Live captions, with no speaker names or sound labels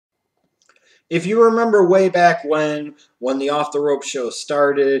If you remember way back when the Off the Rope show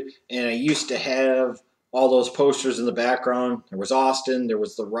started, and I used to have all those posters in the background, there was Austin, there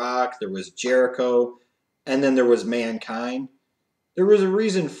was The Rock, there was Jericho, and then there was Mankind. There was a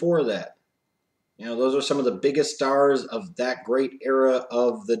reason for that. You know, those are some of the biggest stars of that great era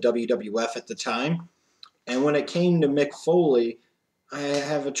of the WWF at the time. And when it came to Mick Foley, I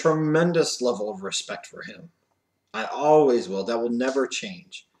have a tremendous level of respect for him. I always will. That will never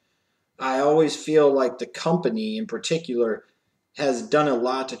change. I always feel like the company in particular has done a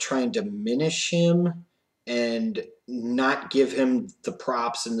lot to try and diminish him and not give him the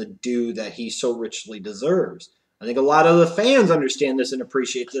props and the due that he so richly deserves. I think a lot of the fans understand this and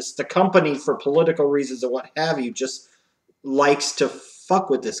appreciate this. The company, for political reasons or what have you, just likes to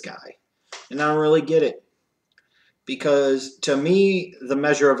fuck with this guy. And I don't really get it. Because to me, the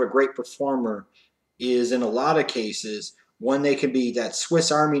measure of a great performer is, in a lot of cases, when they can be that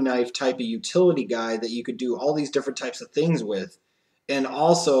Swiss Army knife type of utility guy that you could do all these different types of things with. And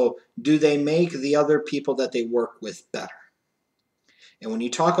also, do they make the other people that they work with better? And when you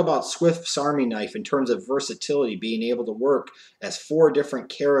talk about Swiss Army knife in terms of versatility, being able to work as 4 different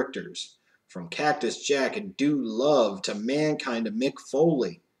characters, from Cactus Jack and Dude Love to Mankind to Mick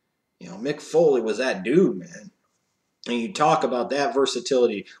Foley. You know, Mick Foley was that dude, man. And you talk about that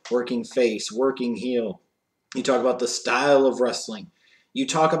versatility, working face, working heel. You talk about the style of wrestling. You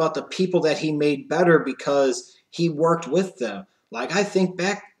talk about the people that he made better because he worked with them. Like, I think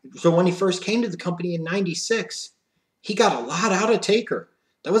back to when he first came to the company in '96. He got a lot out of Taker.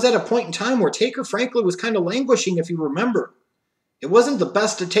 That was at a point in time where Taker, frankly, was kind of languishing, if you remember. It wasn't the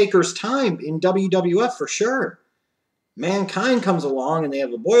best of Taker's time in WWF for sure. Mankind comes along and they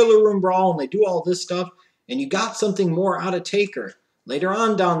have a boiler room brawl and they do all this stuff, and you got something more out of Taker. Later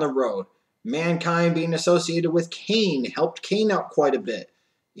on down the road, Mankind being associated with Kane helped Kane out quite a bit.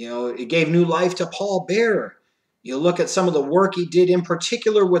 You know, it gave new life to Paul Bearer. You look at some of the work he did in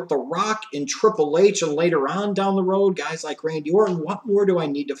particular with The Rock and Triple H, and later on down the road, guys like Randy Orton. What more do I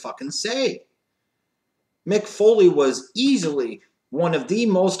need to fucking say? Mick Foley was easily one of the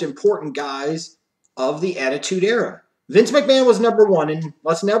most important guys of the Attitude Era. Vince McMahon was number 1, and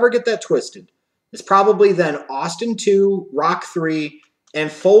let's never get that twisted. It's probably then Austin 2, Rock 3,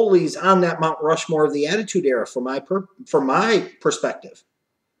 and Foley's on that Mount Rushmore of the Attitude Era from my perspective.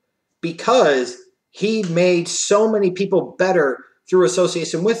 Because he made so many people better through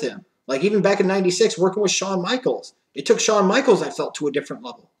association with him. Like even back in '96, working with Shawn Michaels. It took Shawn Michaels, I felt, to a different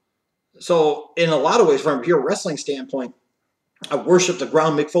level. So in a lot of ways, from a pure wrestling standpoint, I worship the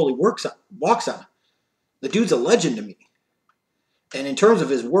ground Mick Foley walks on. The dude's a legend to me. And in terms of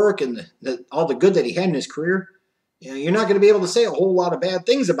his work and all the good that he had in his career, you know, you're not going to be able to say a whole lot of bad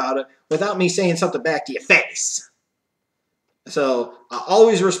things about it without me saying something back to your face. So I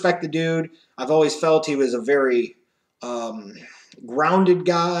always respect the dude. I've always felt he was a very grounded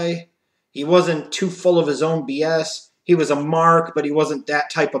guy. He wasn't too full of his own BS. He was a mark, but he wasn't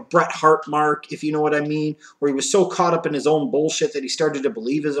that type of Bret Hart mark, if you know what I mean, where he was so caught up in his own bullshit that he started to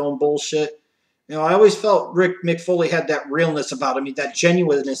believe his own bullshit. You know, I always felt Mick Foley had that realness about him, that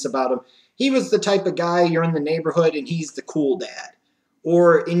genuineness about him. He was the type of guy you're in the neighborhood and he's the cool dad.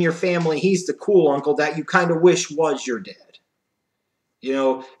 Or in your family, he's the cool uncle that you kind of wish was your dad. You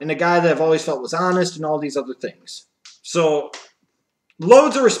know, and the guy that I've always felt was honest and all these other things. So,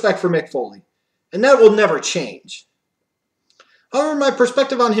 loads of respect for Mick Foley. And that will never change. However, my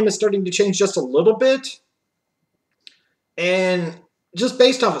perspective on him is starting to change just a little bit. And just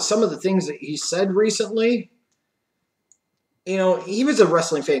based off of some of the things that he said recently, you know, he was a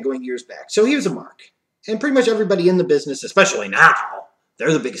wrestling fan going years back. So he was a mark. And pretty much everybody in the business, especially now,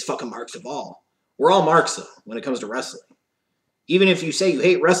 they're the biggest fucking marks of all. We're all marks, though, when it comes to wrestling. Even if you say you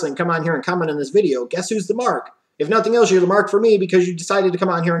hate wrestling, come on here and comment on this video. Guess who's the mark? If nothing else, you're the mark for me because you decided to come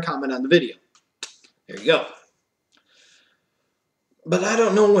on here and comment on the video. There you go. But I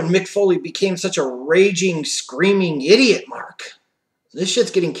don't know when Mick Foley became such a raging, screaming idiot mark. This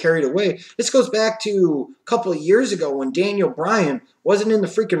shit's getting carried away. This goes back to a couple of years ago when Daniel Bryan wasn't in the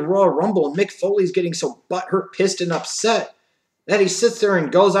freaking Royal Rumble and Mick Foley's getting so butthurt, pissed, and upset that he sits there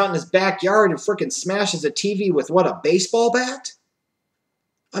and goes out in his backyard and freaking smashes a TV with, what, a baseball bat?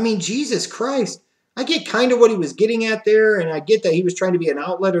 I mean, Jesus Christ. I get kind of what he was getting at there, and I get that he was trying to be an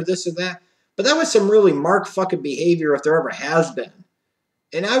outlet or this or that, but that was some really mark fucking behavior if there ever has been.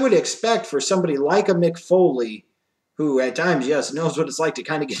 And I would expect for somebody like a Mick Foley, who at times, yes, knows what it's like to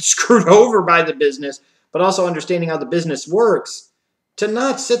kind of get screwed over by the business, but also understanding how the business works, to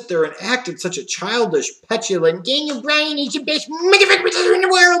not sit there and act in such a childish, petulant, Daniel Bryan is the best motherfucker in the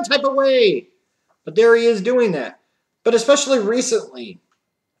world type of way. But there he is doing that. But especially recently,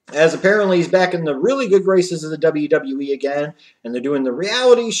 as apparently he's back in the really good graces of the WWE again, and they're doing the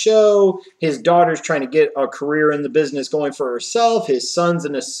reality show. His daughter's trying to get a career in the business going for herself. His son's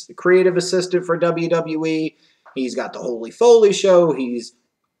a creative assistant for WWE. He's got the Holy Foley show. He's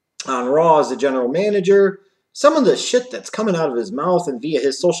on Raw as the general manager. Some of the shit that's coming out of his mouth and via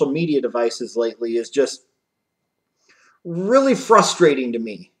his social media devices lately is just really frustrating to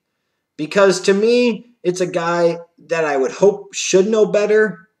me. Because to me, it's a guy that I would hope should know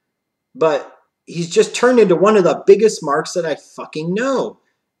better, but he's just turned into one of the biggest marks that I fucking know.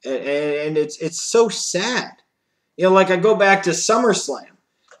 And it's so sad. You know, like I go back to SummerSlam.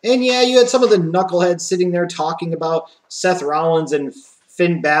 And yeah, you had some of the knuckleheads sitting there talking about Seth Rollins and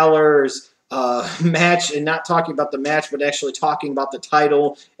Finn Balor's match, and not talking about the match, but actually talking about the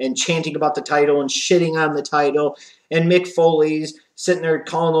title and chanting about the title and shitting on the title. And Mick Foley's sitting there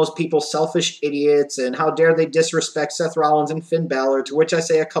calling those people selfish idiots and how dare they disrespect Seth Rollins and Finn Balor, to which I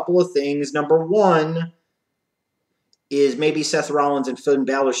say a couple of things. Number one is maybe Seth Rollins and Finn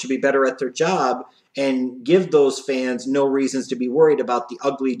Balor should be better at their job and give those fans no reasons to be worried about the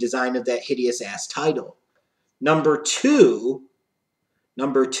ugly design of that hideous-ass title. Number two,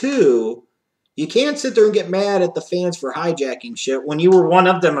 you can't sit there and get mad at the fans for hijacking shit when you were one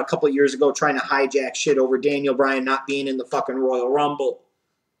of them a couple years ago trying to hijack shit over Daniel Bryan not being in the fucking Royal Rumble.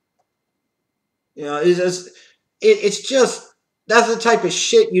 You know, it's just, that's the type of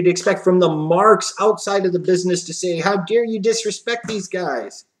shit you'd expect from the marks outside of the business to say, how dare you disrespect these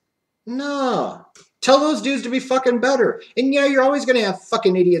guys? No. Tell those dudes to be fucking better. And yeah, you're always going to have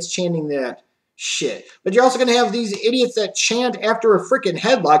fucking idiots chanting that shit. But you're also going to have these idiots that chant after a freaking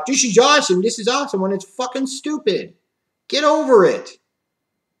headlock, this is awesome, when it's fucking stupid. Get over it.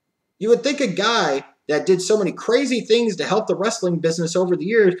 You would think a guy that did so many crazy things to help the wrestling business over the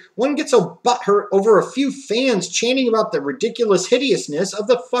years wouldn't get so butthurt over a few fans chanting about the ridiculous hideousness of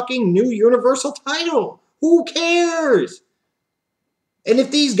the fucking new Universal title. Who cares? And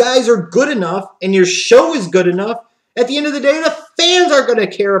if these guys are good enough and your show is good enough, at the end of the day, the fans aren't going to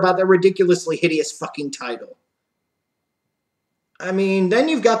care about that ridiculously hideous fucking title. I mean, then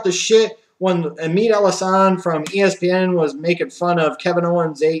you've got the shit when Amit Alasan from ESPN was making fun of Kevin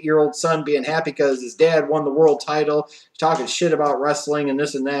Owens' 8-year-old son being happy because his dad won the world title, talking shit about wrestling and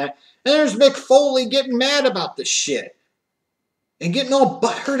this and that. And there's Mick Foley getting mad about this shit. And getting all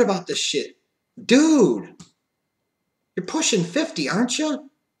butthurt about this shit. Dude, you're pushing 50, aren't you?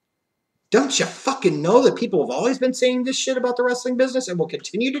 Don't you fucking know that people have always been saying this shit about the wrestling business and will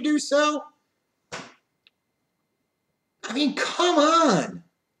continue to do so? I mean, come on.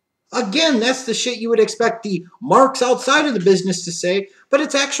 Again, that's the shit you would expect the marks outside of the business to say, but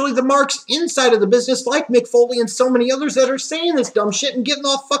it's actually the marks inside of the business like Mick Foley and so many others that are saying this dumb shit and getting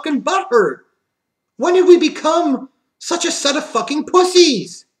all fucking butthurt. When did we become such a set of fucking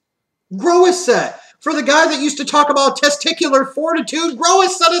pussies? Grow a set. For the guy that used to talk about testicular fortitude, grow a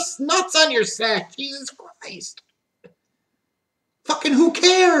set of nuts on your sack. Jesus Christ. Fucking who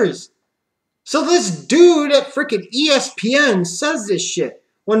cares? So this dude at freaking ESPN says this shit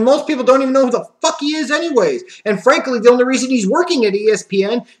when most people don't even know who the fuck he is anyways. And frankly, the only reason he's working at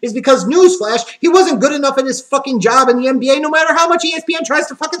ESPN is because, newsflash, he wasn't good enough at his fucking job in the NBA no matter how much ESPN tries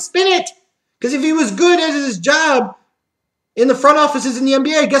to fucking spin it. Because if he was good at his job in the front offices in the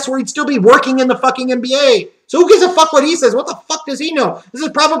NBA, guess where he'd still be working in the fucking NBA. So who gives a fuck what he says? What the fuck does he know? This is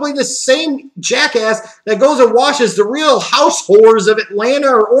probably the same jackass that goes and watches the Real House Whores of Atlanta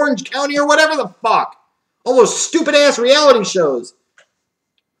or Orange County or whatever the fuck. All those stupid-ass reality shows.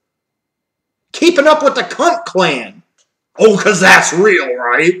 Keeping up with the Cunt Clan. Oh, because that's real,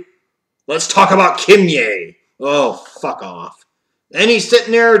 right? Let's talk about Kimye. Oh, fuck off. And he's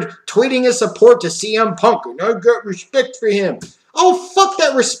sitting there tweeting his support to CM Punk. And I got respect for him. Oh, fuck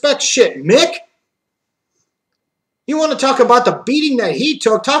that respect shit, Mick. You want to talk about the beating that he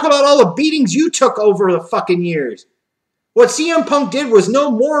took? Talk about all the beatings you took over the fucking years. What CM Punk did was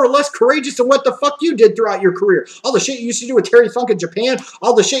no more or less courageous than what the fuck you did throughout your career. All the shit you used to do with Terry Funk in Japan,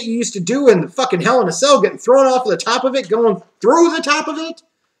 all the shit you used to do in the fucking Hell in a Cell, getting thrown off of the top of it, going through the top of it,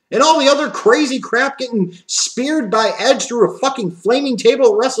 and all the other crazy crap getting speared by Edge through a fucking flaming table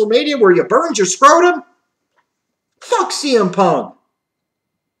at WrestleMania where you burned your scrotum. Fuck CM Punk.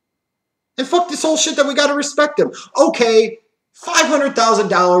 And fuck this whole shit that we gotta respect him. Okay,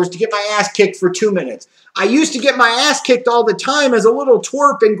 $500,000 to get my ass kicked for 2 minutes. I used to get my ass kicked all the time as a little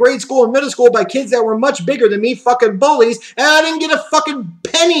twerp in grade school and middle school by kids that were much bigger than me, fucking bullies, and I didn't get a fucking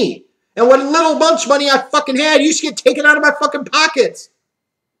penny. And what little bunch money I fucking had used to get taken out of my fucking pockets.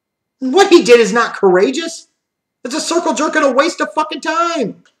 What he did is not courageous. It's a circle jerk and a waste of fucking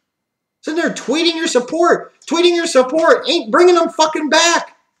time. Sitting there tweeting your support. Tweeting your support ain't bringing them fucking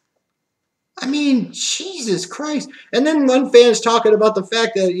back. I mean, Jesus Christ. And then one fan's talking about the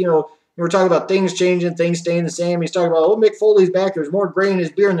fact that, we're talking about things changing, things staying the same. He's talking about, Mick Foley's back. There's more grain in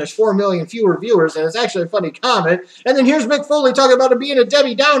his beer and there's 4 million fewer viewers. And it's actually a funny comment. And then here's Mick Foley talking about it being a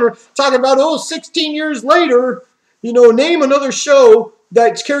Debbie Downer, talking about, 16 years later, name another show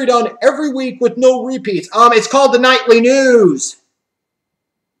that's carried on every week with no repeats. It's called the Nightly News.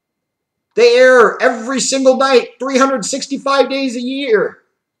 They air every single night, 365 days a year.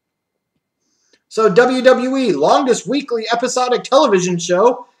 So WWE, longest weekly episodic television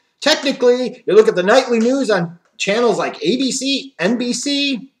show. Technically, you look at the nightly news on channels like ABC,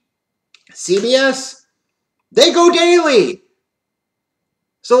 NBC, CBS, they go daily.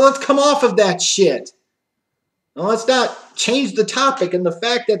 So let's come off of that shit. Now let's not change the topic and the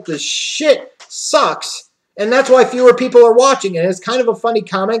fact that the shit sucks. And that's why fewer people are watching it. It's kind of a funny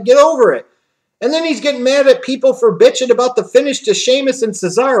comment. Get over it. And then he's getting mad at people for bitching about the finish to Sheamus and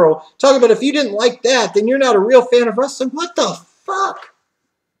Cesaro. Talking about if you didn't like that, then you're not a real fan of wrestling. What the fuck?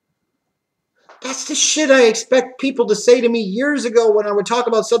 That's the shit I expect people to say to me years ago when I would talk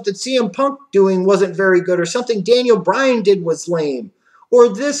about something CM Punk doing wasn't very good, or something Daniel Bryan did was lame, or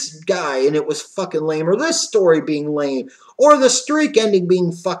this guy and it was fucking lame, or this story being lame, or the streak ending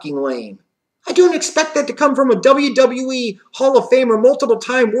being fucking lame. I don't expect that to come from a WWE Hall of Famer,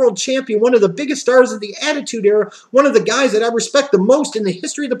 multiple-time world champion, one of the biggest stars of the Attitude Era, one of the guys that I respect the most in the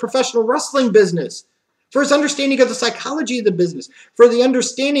history of the professional wrestling business. For his understanding of the psychology of the business, for the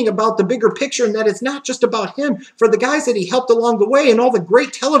understanding about the bigger picture and that it's not just about him, for the guys that he helped along the way and all the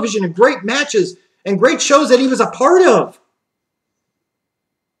great television and great matches and great shows that he was a part of.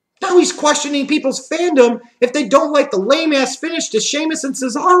 Now he's questioning people's fandom if they don't like the lame-ass finish to Sheamus and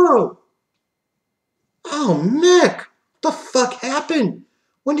Cesaro. Oh, Mick, what the fuck happened?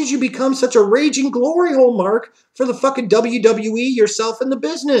 When did you become such a raging glory hole, Mark, for the fucking WWE, yourself, and the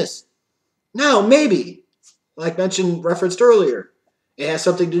business? Now, maybe, like referenced earlier, it has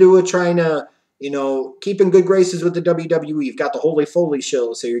something to do with trying to, keep in good graces with the WWE. You've got the Holy Foley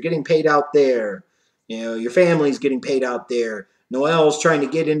show, so you're getting paid out there. Your family's getting paid out there. Noel's trying to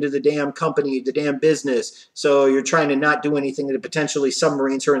get into the damn company, the damn business, so you're trying to not do anything that potentially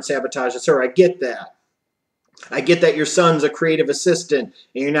submarines her and sabotages her. I get that. I get that your son's a creative assistant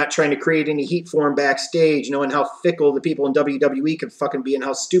and you're not trying to create any heat for him backstage, knowing how fickle the people in WWE can fucking be and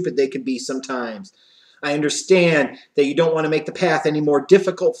how stupid they can be sometimes. I understand that you don't want to make the path any more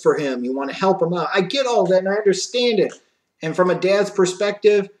difficult for him. You want to help him out. I get all that and I understand it. And from a dad's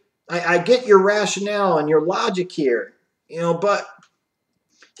perspective, I get your rationale and your logic here. But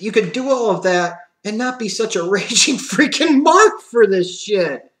you could do all of that and not be such a raging freaking mark for this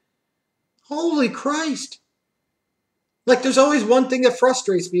shit. Holy Christ. Like, there's always one thing that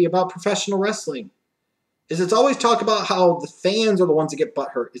frustrates me about professional wrestling, is it's always talk about how the fans are the ones that get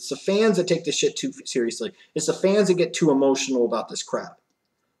butthurt. It's the fans that take this shit too seriously. It's the fans that get too emotional about this crap.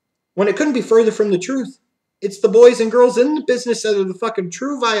 When it couldn't be further from the truth. It's the boys and girls in the business that are the fucking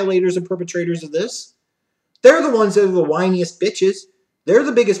true violators and perpetrators of this. They're the ones that are the whiniest bitches. They're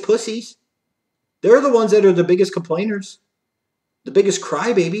the biggest pussies. They're the ones that are the biggest complainers. The biggest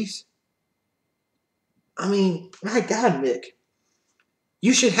crybabies. I mean, my God, Mick.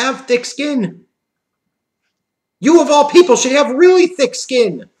 You should have thick skin. You, of all people, should have really thick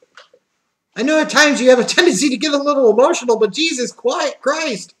skin. I know at times you have a tendency to get a little emotional, but Jesus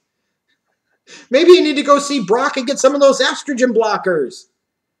Christ. Maybe you need to go see Brock and get some of those estrogen blockers.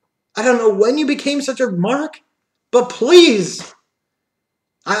 I don't know when you became such a mark, but please.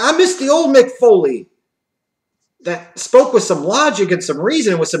 I miss the old Mick Foley that spoke with some logic and some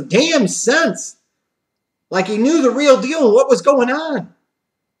reason and with some damn sense. Like he knew the real deal and what was going on.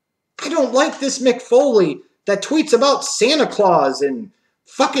 I don't like this Mick Foley that tweets about Santa Claus and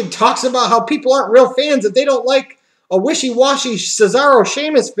fucking talks about how people aren't real fans if they don't like a wishy-washy Cesaro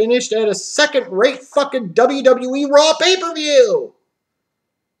Sheamus finish at a second-rate fucking WWE Raw pay-per-view.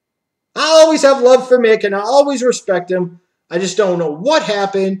 I always have love for Mick and I always respect him. I just don't know what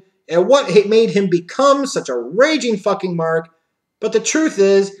happened and what made him become such a raging fucking mark. But the truth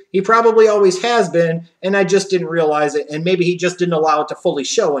is, he probably always has been, and I just didn't realize it, and maybe he just didn't allow it to fully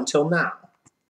show until now.